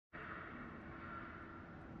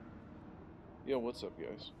Yo, what's up,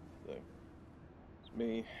 guys? It's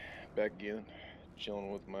me, back again,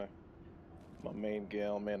 chilling with my main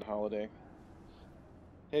gal, Amanda Holiday.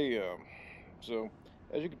 Hey, so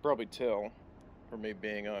as you could probably tell from me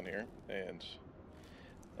being on here, and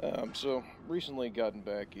so recently gotten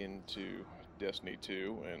back into Destiny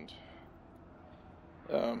 2, and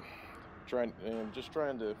um, just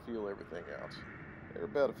trying to feel everything out.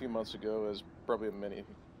 About a few months ago, as probably many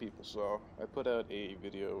people saw, I put out a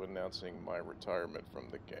video announcing my retirement from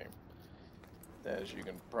the game. As you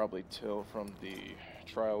can probably tell from the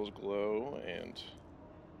Trials glow and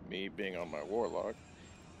me being on my Warlock,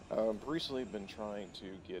 I've recently been trying to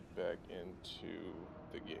get back into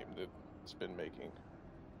the game that's been making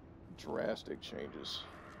drastic changes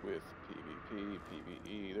with PvP,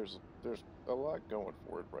 PvE. There's a lot going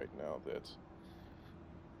for it right now that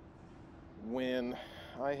when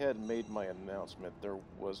I had made my announcement, there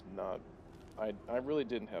was not. I really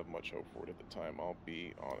didn't have much hope for it at the time, I'll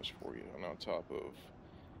be honest for you. And on top of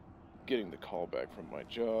getting the call back from my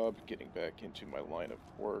job, getting back into my line of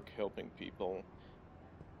work, helping people,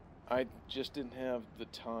 I just didn't have the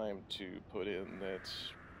time to put in that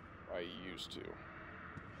I used to,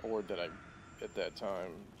 or that I, at that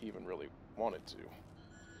time, even really wanted to.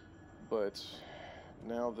 But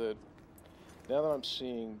now that now that I'm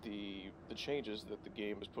seeing the changes that the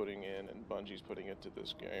game is putting in and Bungie's putting into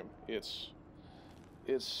this game, it's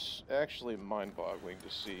actually mind-boggling to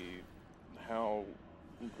see how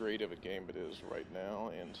great of a game it is right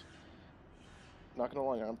now. And not gonna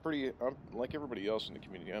lie, I'm like everybody else in the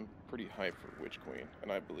community. I'm pretty hyped for Witch Queen,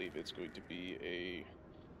 and I believe it's going to be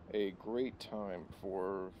a great time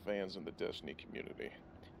for fans in the Destiny community.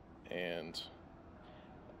 And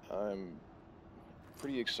I'm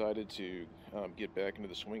pretty excited to get back into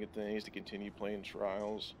the swing of things, to continue playing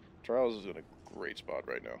Trials. Trials is in a great spot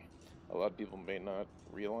right now. A lot of people may not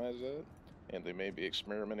realize that, and they may be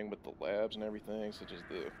experimenting with the labs and everything, such as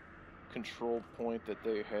the control point that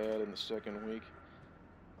they had in the second week.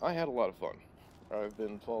 I had a lot of fun. I've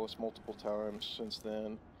been flawless multiple times since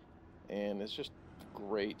then, and it's just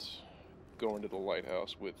great going to the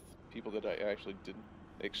lighthouse with people that I actually didn't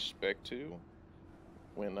expect to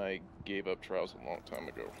when I gave up Trials a long time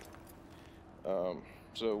ago.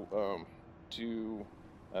 To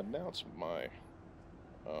announce my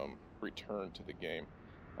return to the game,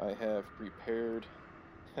 I have prepared.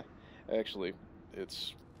 Actually,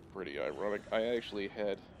 it's pretty ironic. I actually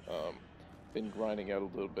had been grinding out a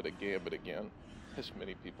little bit of Gambit again, as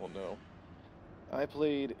many people know. I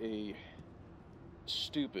played a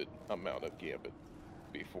stupid amount of Gambit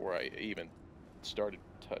before I even started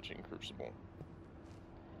touching Crucible.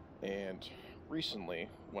 And recently,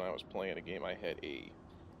 when I was playing a game, I had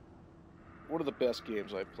one of the best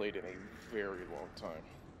games I've played in a very long time.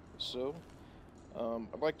 So,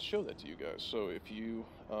 I'd like to show that to you guys. So if you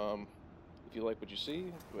like what you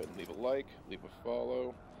see, go ahead and leave a like, leave a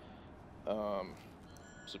follow, um,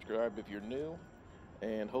 subscribe if you're new,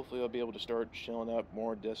 and hopefully I'll be able to start shelling out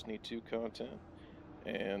more Destiny 2 content.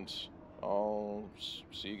 And I'll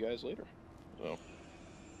see you guys later. So.